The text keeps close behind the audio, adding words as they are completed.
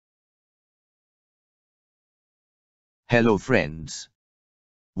Hello friends.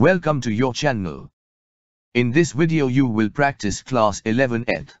 Welcome to your channel. In this video you will practice class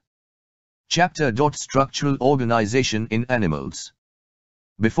 11th chapter. Structural organization in animals.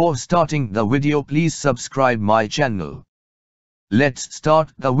 Before starting the video, please subscribe my channel. Let's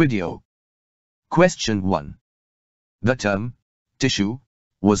start the video. Question 1. The term tissue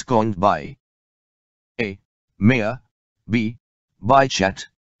was coined by A. Mayer, B. Bichat,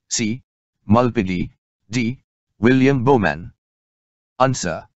 C. Mulpady, D. William Bowman.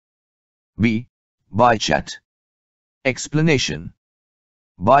 Answer: B. Bichat. Explanation: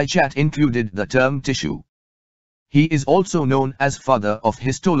 Bichat included the term tissue. He is also known as father of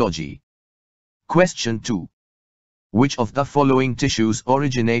histology. Question 2. Which of the following tissues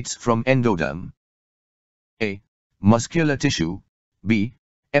originates from endoderm? A. Muscular tissue, B.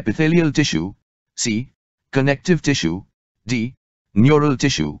 Epithelial tissue, C. Connective tissue, D. Neural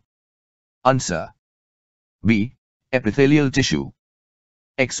tissue. Answer: B. Epithelial tissue.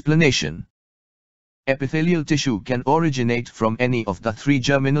 Explanation: Epithelial tissue can originate from any of the three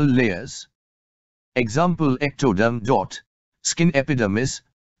germinal layers. Example: ectoderm. Skin epidermis.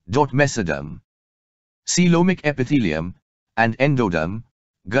 Mesoderm. Coelomic epithelium, and endoderm.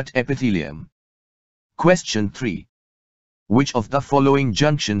 Gut epithelium. Question 3. Which of the following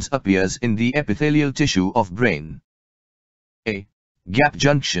junctions appears in the epithelial tissue of brain? A. Gap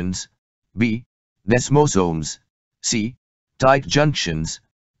junctions, B. Desmosomes, C. Tight junctions,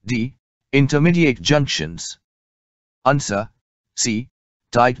 D. Intermediate junctions. Answer: C.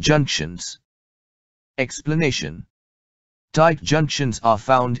 Tight junctions. Explanation: Tight junctions are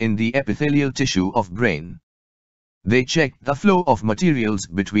found in the epithelial tissue of brain. They check the flow of materials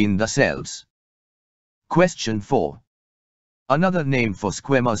between the cells. Question 4. Another name for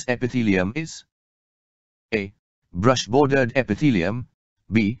squamous epithelium is A. Brush-bordered epithelium,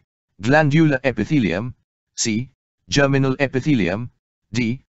 B. Glandular epithelium, C. Germinal epithelium,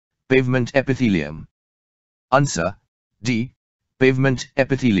 D. Pavement epithelium. Answer: D. Pavement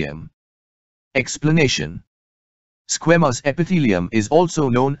epithelium. Explanation: Squamous epithelium is also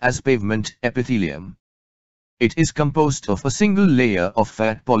known as pavement epithelium. It is composed of a single layer of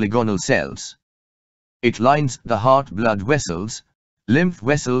fat polygonal cells. It lines the heart blood vessels, lymph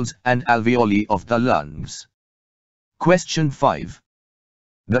vessels and alveoli of the lungs. Question 5.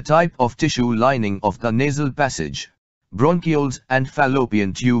 The type of tissue lining of the nasal passage, bronchioles and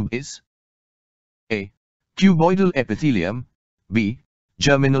fallopian tube is A. Cuboidal epithelium, B.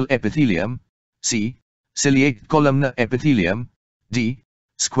 Germinal epithelium, C. Ciliate columnar epithelium, D.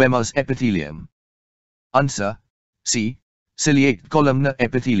 Squamous epithelium. Answer: C. Ciliate columnar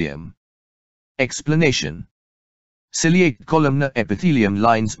epithelium. Explanation: Ciliate columnar epithelium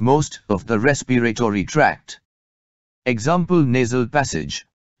lines most of the respiratory tract. Example: nasal passage,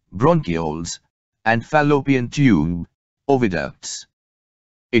 bronchioles, and fallopian tube, oviducts.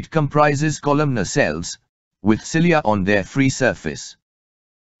 It comprises columnar cells, with cilia on their free surface.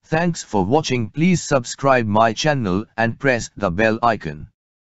 Thanks for watching. Please subscribe my channel and press the bell icon.